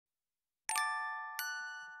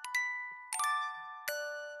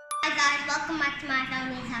Hi guys, welcome back to my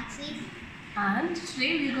family taxi. And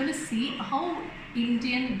today we're going to see how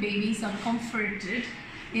Indian babies are comforted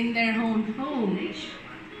in their own home.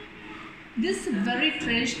 This is a very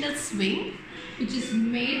traditional swing which is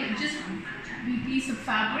made just with a piece of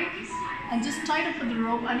fabric and just tied up with the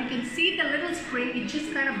rope, and you can see the little spring, it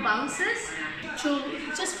just kind of bounces. So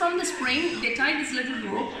just from the spring they tie this little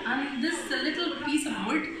rope, and this little piece of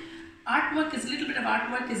wood artwork is, a little bit of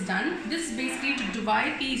artwork is done. This is basically to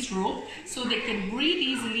divide these rope so they can breathe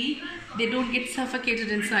easily, they don't get suffocated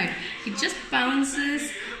inside. It just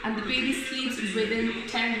bounces and the baby sleeps within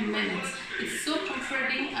 10 minutes. It's so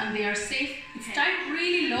comforting and they are safe. It's tied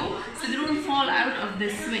really low so they don't fall out of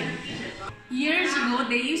this swing. Years ago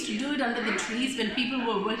they used to do it under the trees when people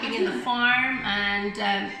were working in the farm and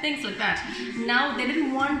things like that. Now they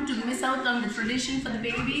didn't want to miss out on the tradition for the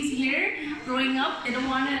babies here growing up. They don't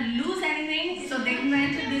want to lose anything, so they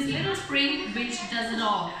invented this little spring which does it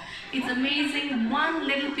all. It's amazing. One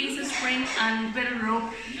little piece of spring and bit of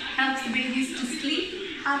rope helps the babies to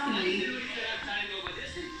sleep happily.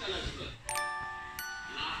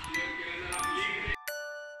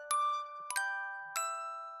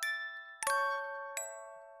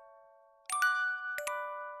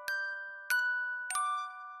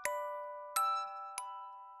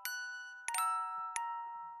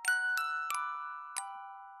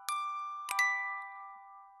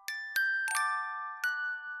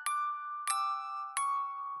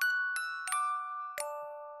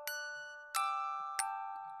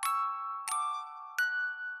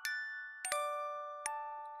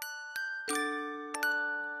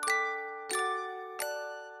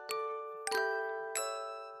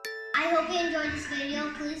 I hope you enjoyed this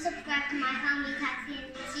video. Please subscribe to my family taxi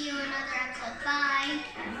and we'll see you in another episode.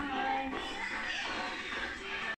 Bye.